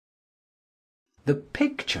The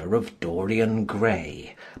Picture of Dorian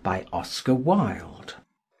Gray, by Oscar Wilde.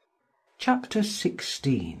 Chapter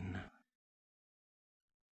 16.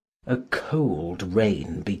 A cold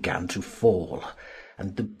rain began to fall,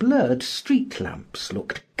 and the blurred street lamps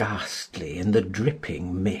looked ghastly in the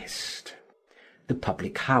dripping mist. The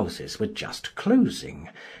public houses were just closing,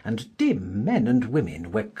 and dim men and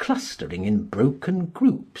women were clustering in broken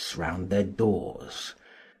groups round their doors.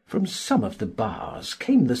 From some of the bars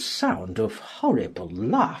came the sound of horrible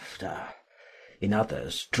laughter. In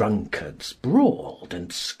others drunkards brawled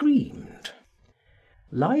and screamed.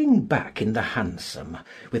 Lying back in the hansom,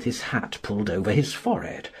 with his hat pulled over his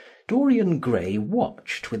forehead, Dorian Gray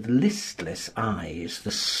watched with listless eyes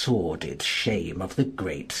the sordid shame of the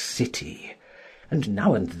great city, and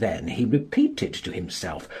now and then he repeated to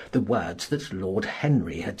himself the words that Lord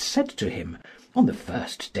Henry had said to him on the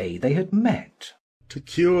first day they had met. To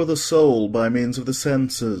cure the soul by means of the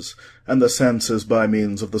senses, and the senses by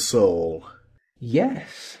means of the soul.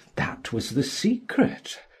 Yes, that was the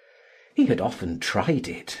secret. He had often tried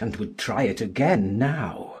it, and would try it again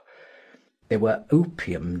now. There were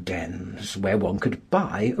opium dens where one could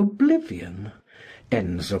buy oblivion,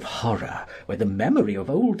 dens of horror where the memory of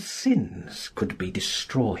old sins could be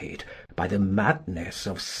destroyed by the madness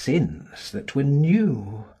of sins that were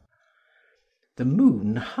new. The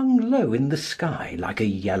moon hung low in the sky like a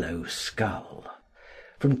yellow skull.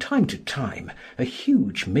 From time to time a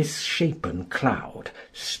huge misshapen cloud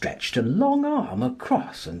stretched a long arm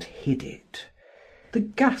across and hid it. The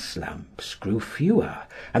gas lamps grew fewer,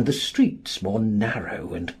 and the streets more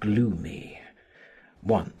narrow and gloomy.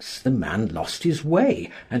 Once the man lost his way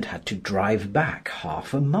and had to drive back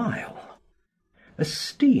half a mile. A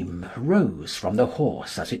steam rose from the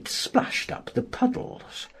horse as it splashed up the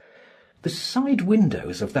puddles. The side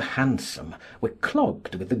windows of the hansom were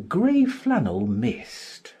clogged with a grey flannel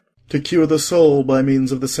mist. To cure the soul by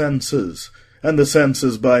means of the senses, and the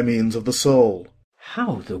senses by means of the soul.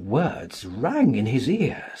 How the words rang in his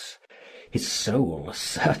ears! His soul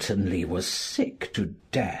certainly was sick to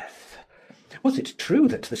death. Was it true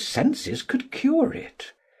that the senses could cure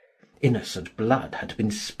it? Innocent blood had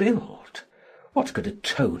been spilled. What could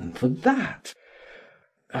atone for that?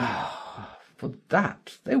 For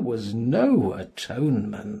that there was no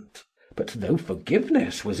atonement. But though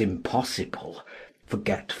forgiveness was impossible,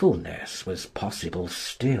 forgetfulness was possible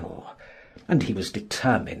still, and he was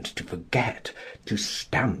determined to forget, to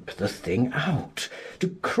stamp the thing out, to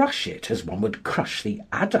crush it as one would crush the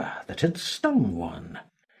adder that had stung one.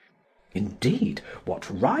 Indeed, what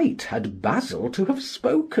right had Basil to have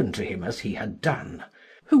spoken to him as he had done?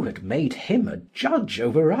 Who had made him a judge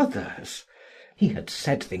over others? He had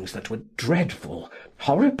said things that were dreadful,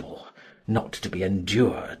 horrible, not to be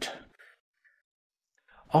endured.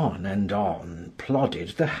 On and on plodded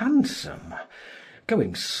the hansom,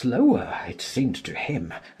 going slower, it seemed to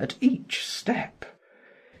him, at each step.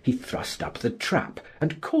 He thrust up the trap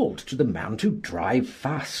and called to the man to drive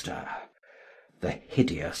faster. The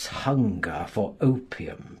hideous hunger for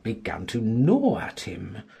opium began to gnaw at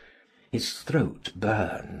him. His throat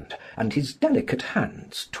burned, and his delicate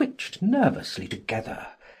hands twitched nervously together.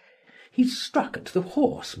 He struck at the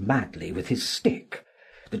horse madly with his stick.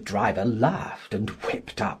 The driver laughed and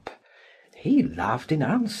whipped up. He laughed in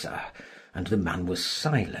answer, and the man was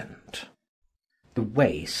silent. The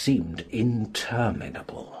way seemed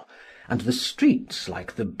interminable, and the streets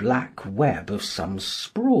like the black web of some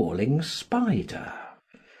sprawling spider.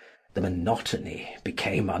 The monotony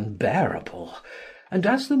became unbearable, and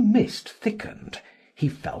as the mist thickened, he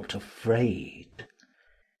felt afraid.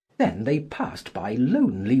 Then they passed by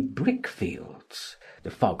lonely brick-fields. The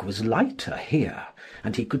fog was lighter here,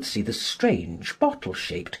 and he could see the strange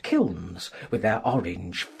bottle-shaped kilns with their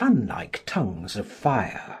orange fan-like tongues of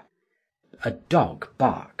fire. A dog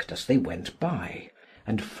barked as they went by,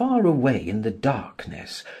 and far away in the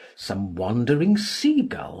darkness some wandering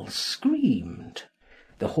seagulls screamed.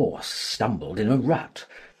 The horse stumbled in a rut,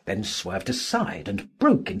 then swerved aside and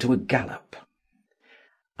broke into a gallop.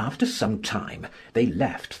 After some time they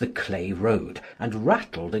left the clay road and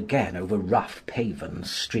rattled again over rough paven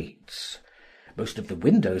streets. Most of the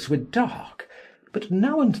windows were dark, but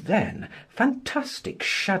now and then fantastic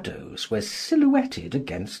shadows were silhouetted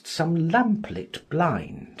against some lamplit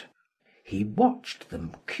blind. He watched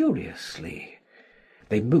them curiously.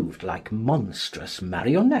 They moved like monstrous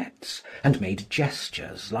marionettes, and made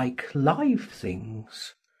gestures like live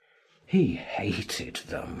things. He hated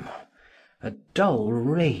them. A dull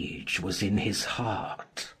rage was in his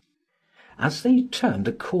heart. As they turned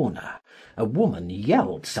a corner, a woman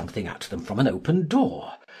yelled something at them from an open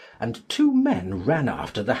door, and two men ran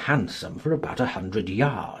after the hansom for about 100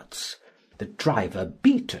 yards. The driver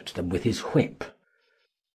beat at them with his whip.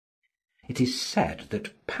 It is said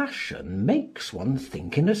that passion makes one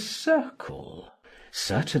think in a circle.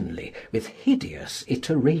 Certainly, with hideous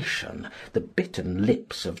iteration, the bitten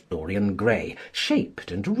lips of Dorian Gray shaped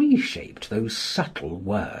and reshaped those subtle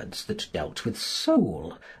words that dealt with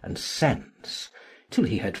soul and sense, till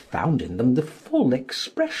he had found in them the full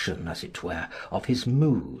expression, as it were, of his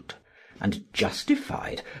mood, and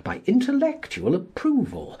justified by intellectual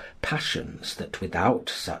approval passions that without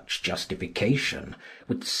such justification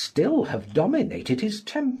would still have dominated his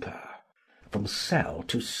temper. From cell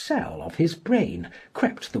to cell of his brain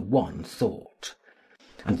crept the one thought,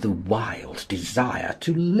 and the wild desire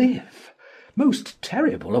to live, most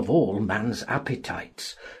terrible of all man's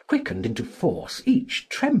appetites, quickened into force each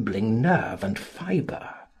trembling nerve and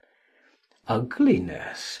fibre.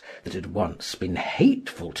 Ugliness, that had once been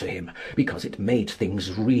hateful to him because it made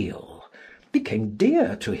things real, became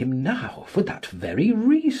dear to him now for that very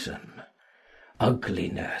reason.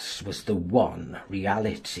 Ugliness was the one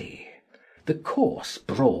reality. The coarse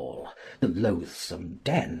brawl, the loathsome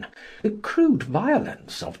den, the crude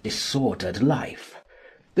violence of disordered life,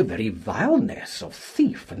 the very vileness of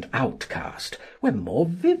thief and outcast, were more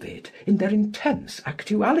vivid in their intense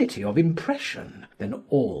actuality of impression than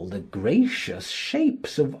all the gracious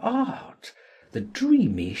shapes of art, the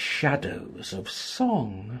dreamy shadows of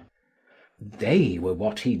song. They were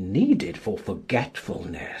what he needed for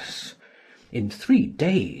forgetfulness. In 3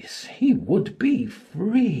 days he would be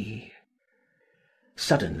free.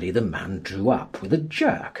 Suddenly the man drew up with a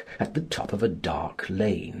jerk at the top of a dark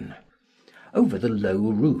lane. Over the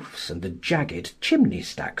low roofs and the jagged chimney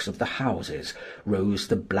stacks of the houses rose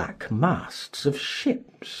the black masts of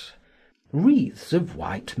ships. Wreaths of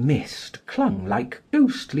white mist clung like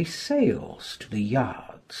ghostly sails to the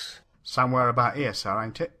yards. "Somewhere about here, sir,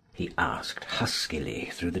 ain't it?" he asked huskily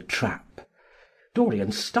through the trap.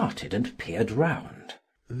 Dorian started and peered round.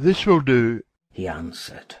 "This will do," he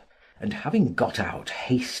answered, and having got out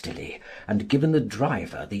hastily and given the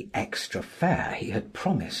driver the extra fare he had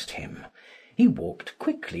promised him, he walked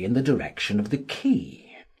quickly in the direction of the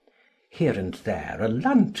quay. Here and there a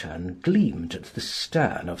lantern gleamed at the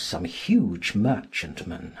stern of some huge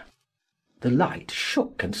merchantman. The light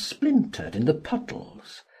shook and splintered in the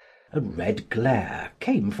puddles. A red glare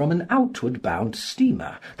came from an outward-bound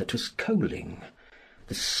steamer that was coaling.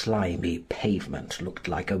 The slimy pavement looked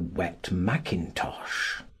like a wet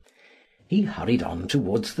mackintosh. He hurried on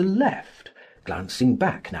towards the left, glancing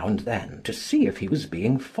back now and then to see if he was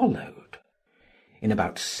being followed. In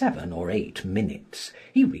about 7 or 8 minutes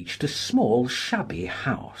he reached a small shabby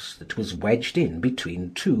house that was wedged in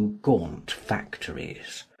between 2 gaunt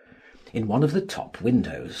factories. In one of the top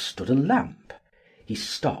windows stood a lamp. He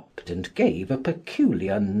stopped and gave a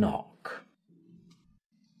peculiar knock.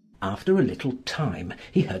 After a little time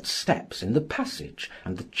he heard steps in the passage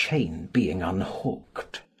and the chain being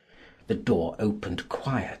unhooked. The door opened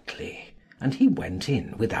quietly, and he went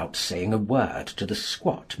in without saying a word to the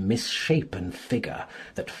squat, misshapen figure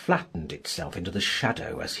that flattened itself into the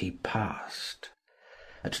shadow as he passed.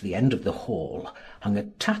 At the end of the hall hung a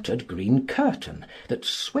tattered green curtain that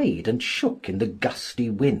swayed and shook in the gusty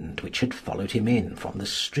wind which had followed him in from the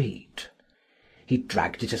street. He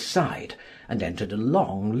dragged it aside and entered a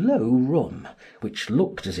long, low room, which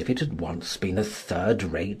looked as if it had once been a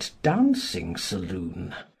third-rate dancing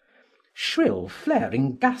saloon. Shrill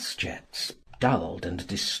flaring gas-jets, dulled and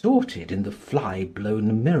distorted in the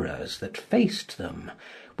fly-blown mirrors that faced them,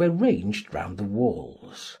 were ranged round the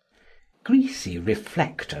walls. Greasy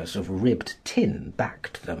reflectors of ribbed tin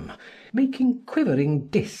backed them, making quivering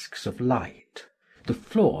discs of light. The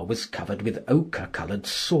floor was covered with ochre-coloured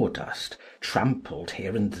sawdust, trampled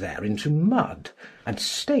here and there into mud, and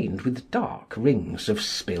stained with dark rings of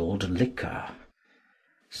spilled liquor.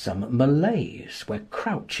 Some Malays were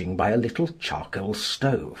crouching by a little charcoal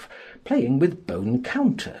stove, playing with bone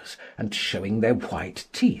counters and showing their white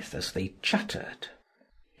teeth as they chattered.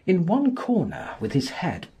 In one corner, with his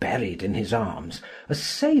head buried in his arms, a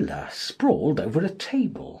sailor sprawled over a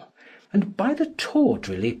table, and by the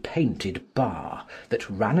tawdrily painted bar that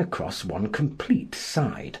ran across one complete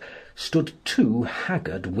side stood 2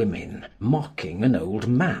 haggard women mocking an old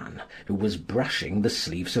man who was brushing the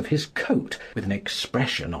sleeves of his coat with an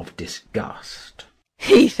expression of disgust.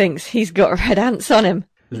 "He thinks he's got red ants on him,"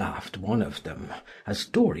 laughed one of them as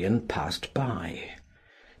Dorian passed by.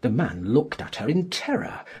 The man looked at her in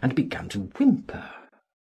terror and began to whimper.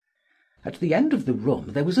 At the end of the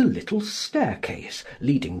room there was a little staircase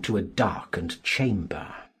leading to a darkened chamber.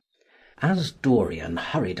 As Dorian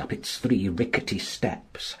hurried up its 3 rickety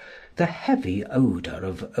steps, the heavy odour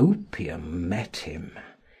of opium met him.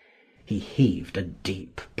 He heaved a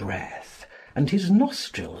deep breath, and his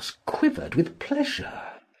nostrils quivered with pleasure.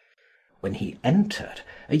 When he entered,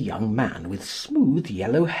 a young man with smooth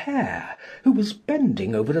yellow hair, who was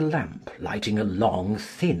bending over a lamp lighting a long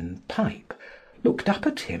thin pipe, looked up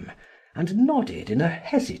at him, and nodded in a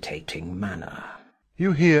hesitating manner.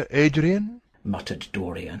 "You here, Adrian?" muttered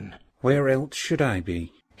Dorian. "Where else should I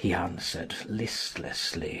be?" he answered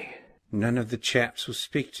listlessly. "None of the chaps will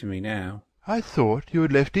speak to me now." "I thought you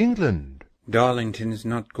had left England." "Darlington's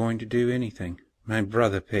not going to do anything. My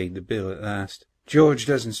brother paid the bill at last. George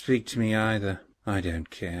doesn't speak to me either. I don't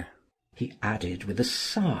care," he added with a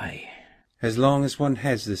sigh. "As long as one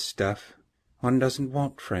has this stuff, one doesn't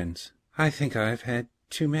want friends. I think I've had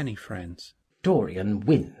too many friends." Dorian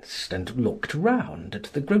winced and looked round at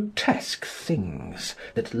the grotesque things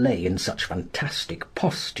that lay in such fantastic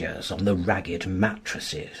postures on the ragged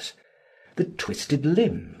mattresses. The twisted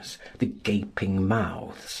limbs, the gaping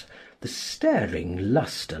mouths, the staring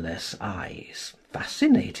lustreless eyes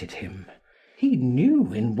fascinated him. He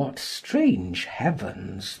knew in what strange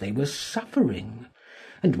heavens they were suffering,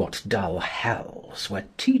 and what dull hells were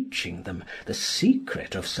teaching them the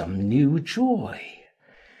secret of some new joy.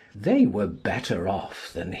 They were better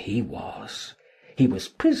off than he was. He was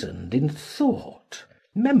prisoned in thought.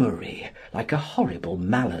 Memory, like a horrible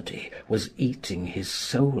malady, was eating his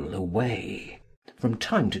soul away. From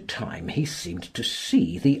time to time he seemed to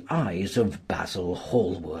see the eyes of Basil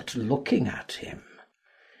Hallward looking at him.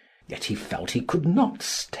 Yet he felt he could not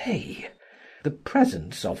stay. The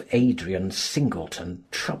presence of Adrian Singleton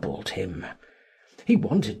troubled him. He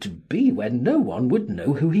wanted to be where no one would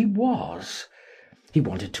know who he was. He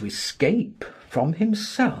wanted to escape from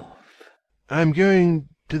himself. "I'm going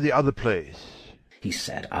to the other place," he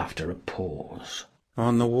said after a pause.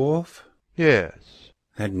 "On the wharf?" "Yes."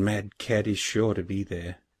 "That mad cat is sure to be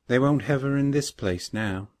there. They won't have her in this place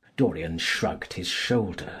now." Dorian shrugged his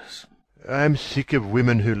shoulders. "I'm sick of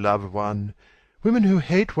women who love one. Women who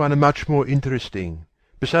hate one are much more interesting.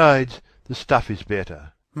 Besides, the stuff is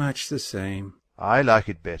better." "Much the same." "I like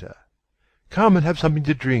it better. Come and have something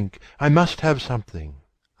to drink. I must have something."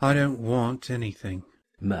 "I don't want anything,"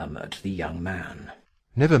 murmured the young man.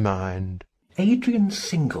 "Never mind." Adrian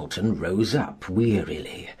Singleton rose up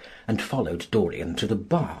wearily, and followed Dorian to the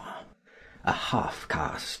bar. A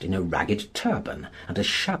half-caste in a ragged turban and a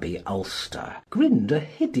shabby ulster grinned a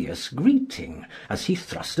hideous greeting as he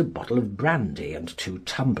thrust a bottle of brandy and 2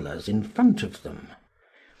 tumblers in front of them.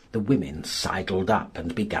 The women sidled up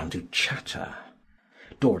and began to chatter.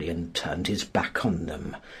 Dorian turned his back on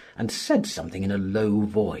them, and said something in a low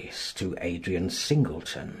voice to Adrian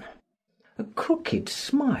Singleton. A crooked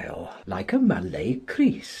smile, like a Malay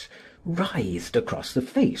crease, writhed across the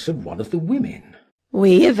face of one of the women.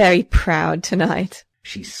 "We are very proud tonight,"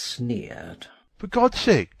 she sneered. "For God's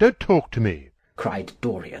sake, don't talk to me," cried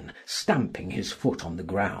Dorian, stamping his foot on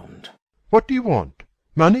the ground. "What do you want?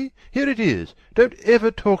 Money? Here it is. Don't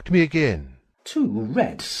ever talk to me again." 2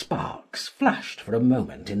 red sparks flashed for a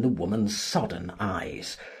moment in the woman's sodden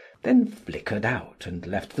eyes, then flickered out and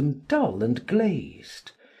left them dull and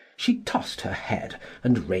glazed. She tossed her head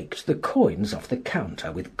and raked the coins off the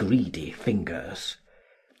counter with greedy fingers.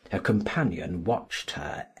 Her companion watched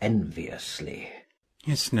her enviously.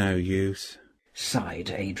 "It's no use,"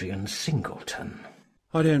 sighed Adrian Singleton.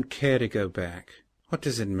 "I don't care to go back. What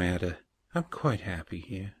does it matter? I'm quite happy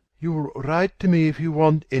here." "You'll write to me if you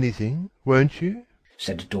want anything, won't you?"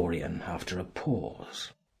 said Dorian after a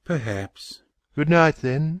pause. "Perhaps." "Good night,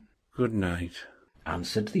 then." "Good night,"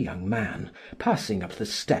 answered the young man, passing up the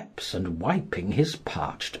steps and wiping his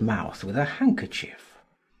parched mouth with a handkerchief.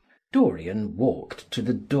 Dorian walked to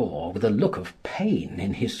the door with a look of pain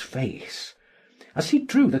in his face. As he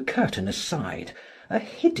drew the curtain aside, a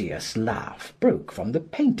hideous laugh broke from the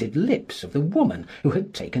painted lips of the woman who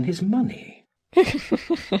had taken his money.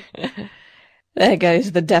 "There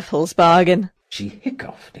goes the devil's bargain," she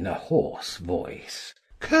hiccuped in a hoarse voice.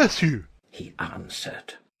 "Curse you!" he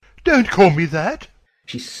answered. "Don't call me that."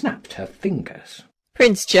 She snapped her fingers.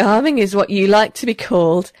 "Prince Charming is what you like to be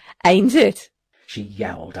called, ain't it?" she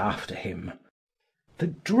yelled after him. The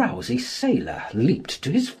drowsy sailor leaped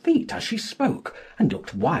to his feet as she spoke, and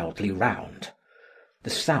looked wildly round. The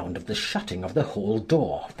sound of the shutting of the hall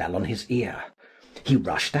door fell on his ear. He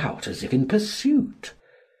rushed out as if in pursuit.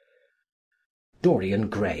 Dorian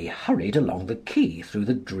Gray hurried along the quay through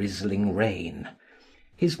the drizzling rain.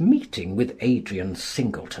 His meeting with Adrian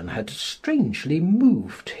Singleton had strangely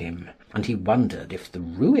moved him, and he wondered if the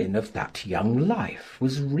ruin of that young life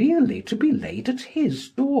was really to be laid at his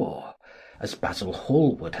door, as Basil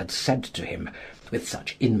Hallward had said to him with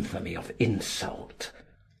such infamy of insult.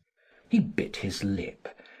 He bit his lip,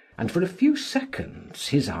 and for a few seconds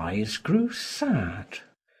his eyes grew sad.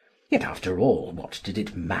 Yet after all, what did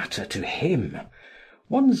it matter to him?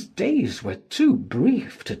 One's days were too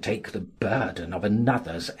brief to take the burden of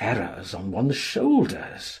another's errors on one's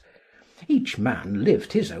shoulders. Each man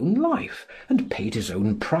lived his own life, and paid his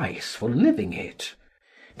own price for living it.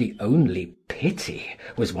 The only pity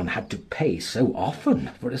was one had to pay so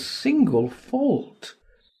often for a single fault.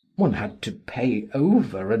 One had to pay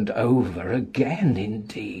over and over again,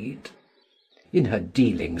 indeed. In her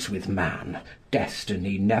dealings with man,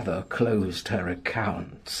 destiny never closed her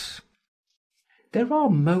accounts. There are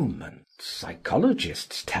moments,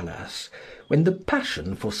 psychologists tell us, when the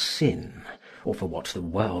passion for sin, or for what the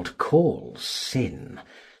world calls sin,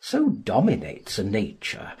 so dominates a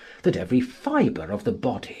nature that every fibre of the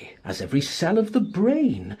body, as every cell of the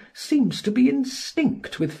brain, seems to be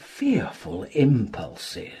instinct with fearful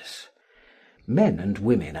impulses. Men and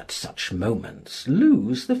women at such moments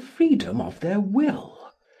lose the freedom of their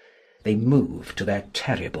will. They move to their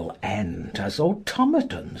terrible end as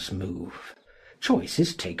automatons move. Choice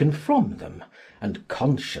is taken from them, and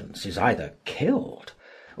conscience is either killed,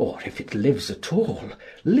 or, if it lives at all,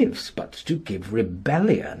 lives but to give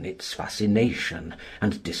rebellion its fascination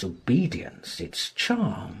and disobedience its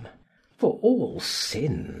charm. For all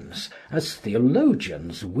sins, as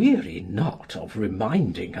theologians weary not of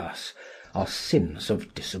reminding us, are sins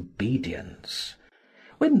of disobedience.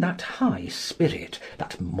 When that high spirit,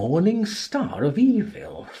 that morning star of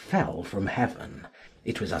evil, fell from heaven,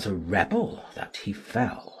 it was as a rebel that he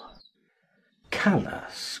fell.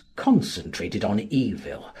 Callous, concentrated on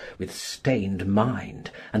evil, with stained mind,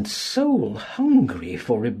 and soul hungry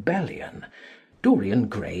for rebellion, Dorian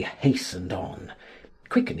Gray hastened on,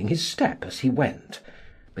 quickening his step as he went,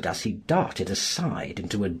 but as he darted aside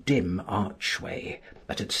into a dim archway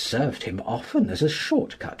that had served him often as a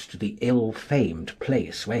short-cut to the ill-famed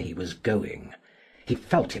place where he was going, he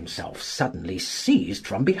felt himself suddenly seized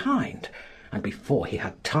from behind, and before he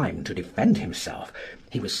had time to defend himself,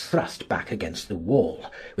 he was thrust back against the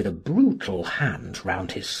wall with a brutal hand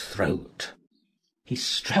round his throat. He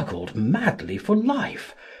struggled madly for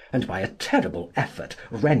life, and by a terrible effort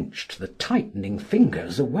wrenched the tightening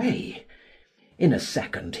fingers away. In a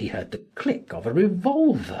second he heard the click of a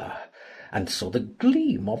revolver, and saw the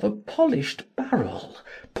gleam of a polished barrel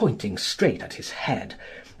pointing straight at his head,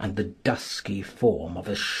 and the dusky form of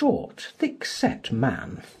a short, thick-set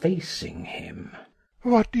man facing him.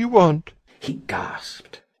 "What do you want?" he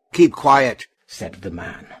gasped. "Keep quiet," said the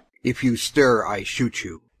man. "If you stir, I shoot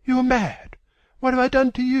you." "You're mad. What have I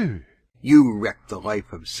done to you?" "You wrecked the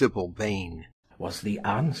life of Sibyl Vane," was the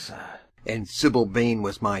answer. "and Sibyl Vane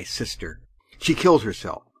was my sister. She killed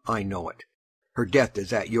herself. I know it. Her death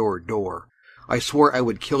is at your door. I swore I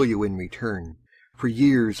would kill you in return. For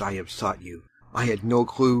years I have sought you. I had no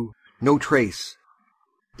clue, no trace.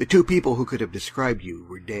 The two people who could have described you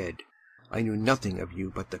were dead. I knew nothing of you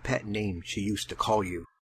but the pet name she used to call you.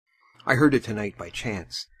 I heard it tonight by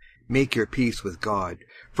chance. Make your peace with God,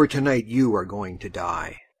 for tonight you are going to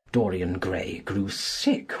die." Dorian Gray grew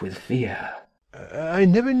sick with fear. "I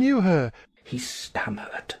never knew her," he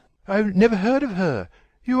stammered. "I've never heard of her.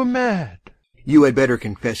 You are mad." "You had better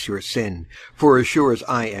confess your sin, for as sure as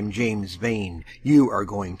I am James Vane, you are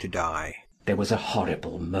going to die." There was a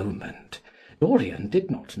horrible moment. Dorian did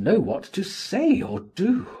not know what to say or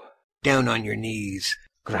do. "Down on your knees,"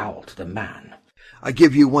 growled the man. "I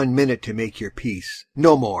give you 1 minute to make your peace.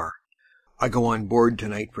 No more. I go on board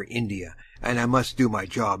tonight for India, and I must do my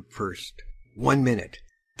job first. 1 minute.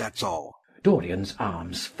 That's all." Dorian's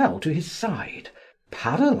arms fell to his side.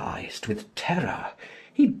 Paralyzed with terror,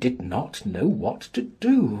 he did not know what to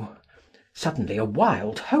do. Suddenly a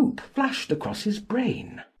wild hope flashed across his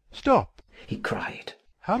brain. "Stop!" he cried.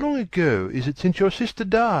 "How long ago is it since your sister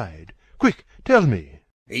died? Quick, tell me."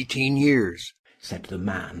 18 years, said the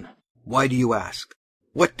man. "Why do you ask?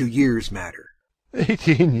 What do years matter?"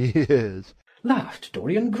 18 years, laughed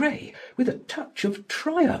Dorian Gray, with a touch of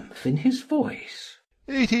triumph in his voice.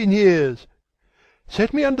 18 years.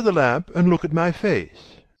 Set me under the lamp and look at my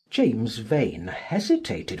face. James Vane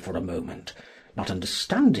hesitated for a moment, not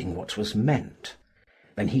understanding what was meant.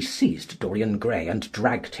 Then he seized Dorian Gray and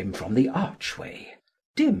dragged him from the archway.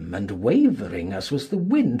 Dim and wavering as was the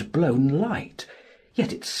wind-blown light,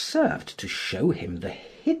 yet it served to show him the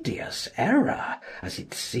hideous error, as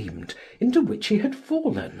it seemed, into which he had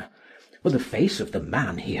fallen, for the face of the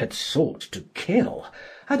man he had sought to kill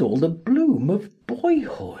had all the bloom of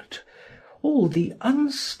boyhood, all the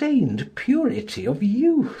unstained purity of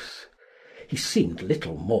youth. He seemed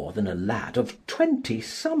little more than a lad of 20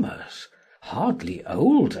 summers, hardly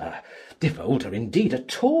older, if older indeed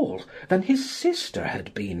at all, than his sister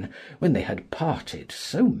had been when they had parted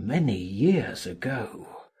so many years ago.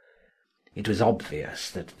 It was obvious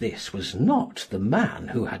that this was not the man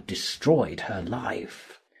who had destroyed her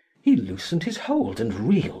life. He loosened his hold and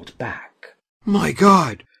reeled back. "My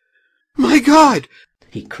God! My God!"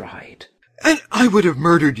 he cried. "And I would have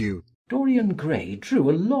murdered you." Dorian Gray drew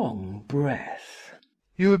a long breath.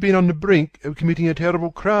 You have been on the brink of committing a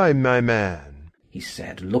terrible crime, my man, he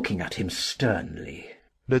said, looking at him sternly.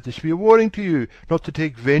 Let this be a warning to you not to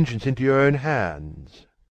take vengeance into your own hands.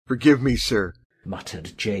 "Forgive me, sir,"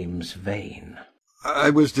 muttered James Vane.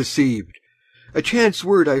 "I was deceived. A chance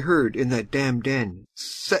word I heard in that damned den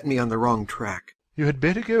set me on the wrong track." You had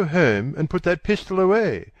better go home and put that pistol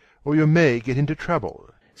away, or you may get into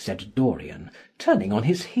trouble, said Dorian, turning on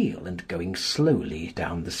his heel and going slowly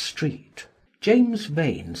down the street. James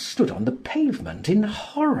Vane stood on the pavement in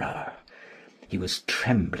horror. He was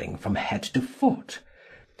trembling from head to foot.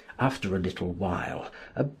 After a little while,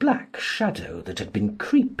 a black shadow that had been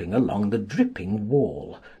creeping along the dripping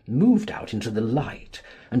wall moved out into the light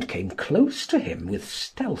and came close to him with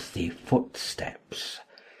stealthy footsteps.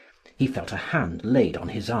 He felt a hand laid on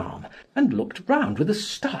his arm and looked round with a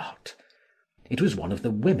start. It was one of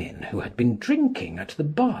the women who had been drinking at the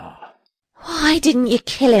bar. "Why didn't you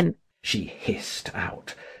kill him?" she hissed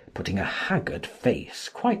out, putting a haggard face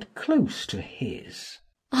quite close to his.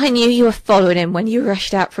 "I knew you were following him when you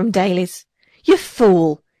rushed out from Daly's. You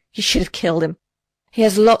fool! You should have killed him. He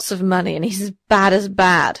has lots of money, and he's as bad as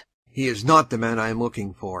bad." "He is not the man I am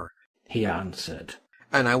looking for," he answered.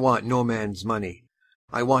 "And I want no man's money.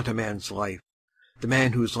 I want a man's life. The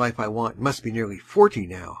man whose life I want must be nearly 40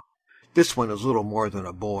 now. This one is little more than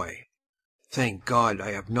a boy. Thank God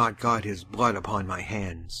I have not got his blood upon my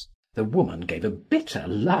hands." The woman gave a bitter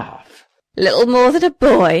laugh. "Little more than a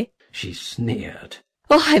boy?" she sneered.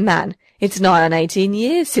 "Why, man, it's nigh on 18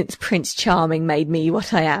 years since Prince Charming made me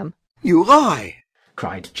what I am." "You lie!"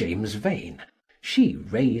 cried James Vane. She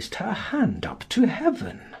raised her hand up to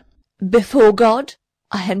heaven. "Before God,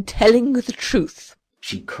 I am telling the truth,"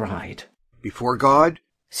 she cried. "Before God?"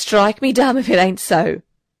 "Strike me dumb if it ain't so.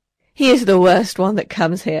 He is the worst one that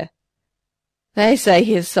comes here. They say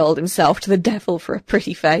he has sold himself to the devil for a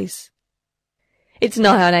pretty face. It's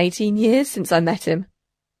nigh on 18 years since I met him.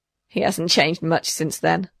 He hasn't changed much since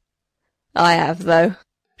then. I have, though,"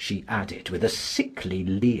 she added with a sickly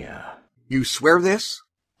leer. "You swear this?"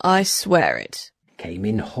 "I swear it," came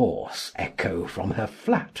in hoarse echo from her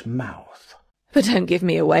flat mouth. "But don't give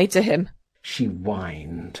me away to him," she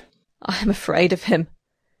whined. "I am afraid of him.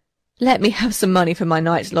 Let me have some money for my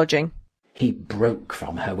night's lodging." He broke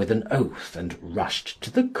from her with an oath and rushed to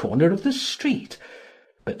the corner of the street,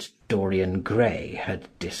 but Dorian Gray had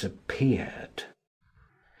disappeared.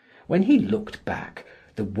 When he looked back,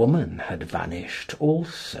 the woman had vanished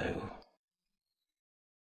also.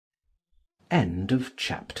 End of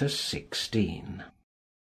chapter 16.